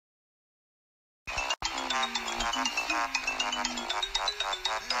Hello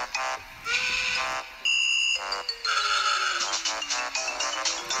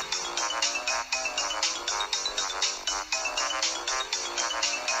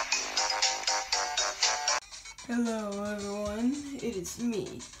everyone, it is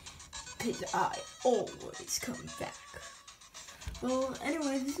me, cause I always come back. Well,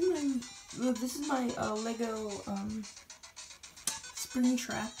 anyway, this is my Lego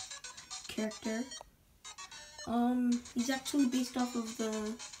Springtrap character. He's actually based off of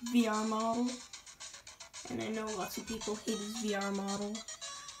the VR model, and I know lots of people hate his VR model,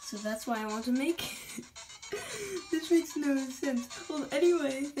 so that's why I want to make it. This makes no sense. Well,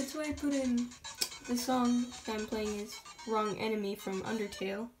 anyway, that's why I put in the song I'm playing is Wrong Enemy from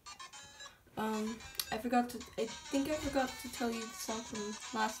Undertale. I think I forgot to tell you the song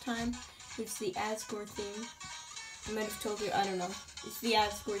from last time. It's the Asgore theme. I might have told you, I don't know. It's the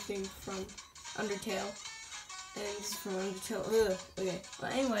Asgore theme from Undertale. And it's from Undertale. Ugh. Okay.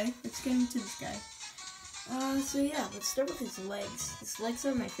 Well, anyway, let's get into this guy. So yeah, let's start with his legs. His legs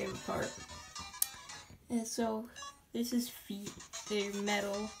are my favorite part. And so, there's his feet. They're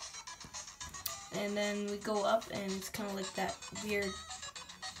metal. And then we go up, and it's kind of like that weird,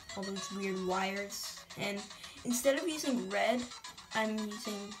 all those weird wires. And instead of using red, I'm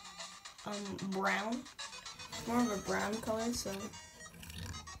using brown. More of a brown color, so.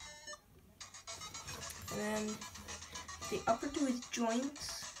 And then the upper to his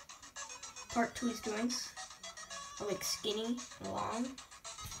joints, part to his joints, are like skinny and long.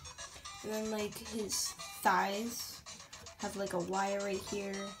 And then like his thighs have like a wire right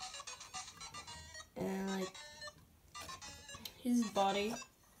here. And like his body.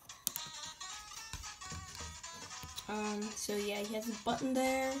 So yeah, he has a button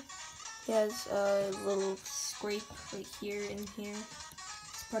there. He has a little scrape right here and here.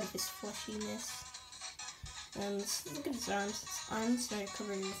 It's part of his fleshiness. And look at his arms. His arms are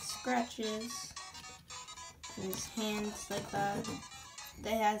covered with scratches. And his hands like that.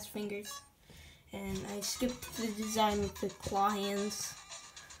 That has fingers. And I skipped the design with the claw hands.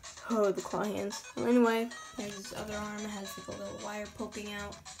 Oh, the claw hands. Well, anyway, there's his other arm. It has like a little wire poking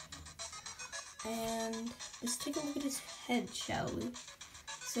out. And let's take a look at his head, shall we?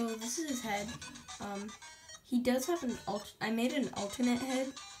 So this is his head. He does have I made an alternate head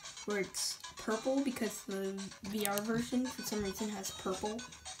where it's purple because the VR version for some reason has purple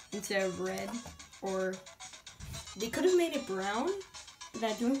instead of red. Or they could have made it brown, but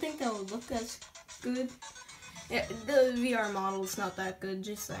I don't think that would look as good. Yeah, the VR model is not that good,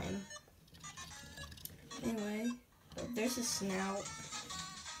 just saying. Anyway, there's his snout.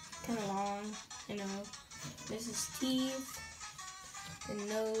 Kind of long, you know. There's his teeth, the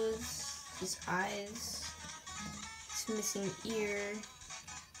nose, his eyes, his missing ear.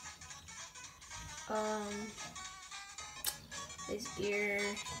 His ear.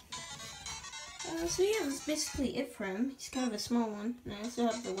 So yeah, that's basically it for him. He's kind of a small one. And I also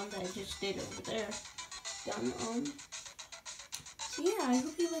have the one that I just did over there. Done. So yeah, I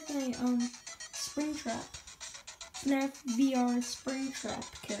hope you like my Springtrap, Fnaf VR Springtrap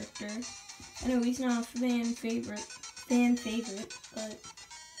character. I know he's not a fan favorite, but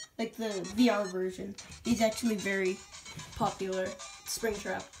like the VR version, he's actually very popular.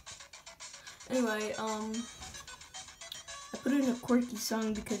 Springtrap. Anyway, I put in a quirky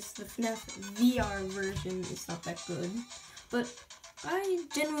song because the Fnaf VR version is not that good, but I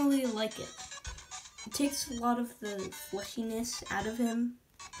generally like it. It takes a lot of the fleshiness out of him,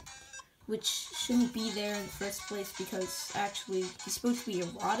 which shouldn't be there in the first place because actually he's supposed to be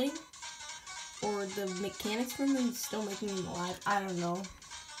rotting, or the mechanics from him is still making him alive. I don't know.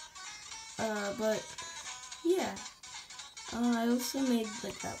 But yeah. I also made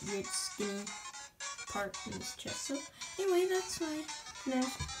like that weird skinny part in his chest. So anyway, that's my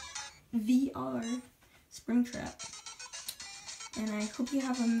FNAF VR Springtrap. And I hope you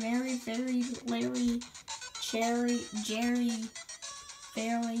have a merry, very, Larry, Jerry,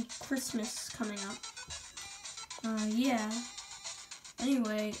 Barely Christmas coming up. Yeah.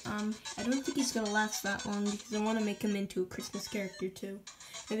 Anyway, I don't think he's gonna last that long because I want to make him into a Christmas character too.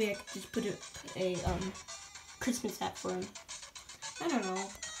 Maybe I could just put a Christmas hat for him. I don't know,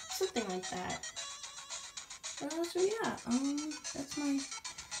 something like that. So yeah, that's my.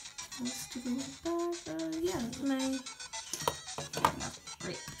 Let's take a look back. Yeah, that's my.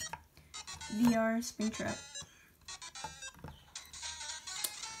 Right. VR Springtrap.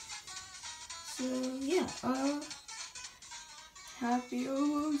 So yeah, happy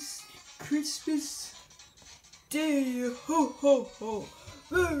almost Christmas Day, ho ho ho.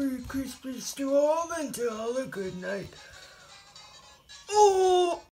 Merry Christmas to all and to all a good night. Oh!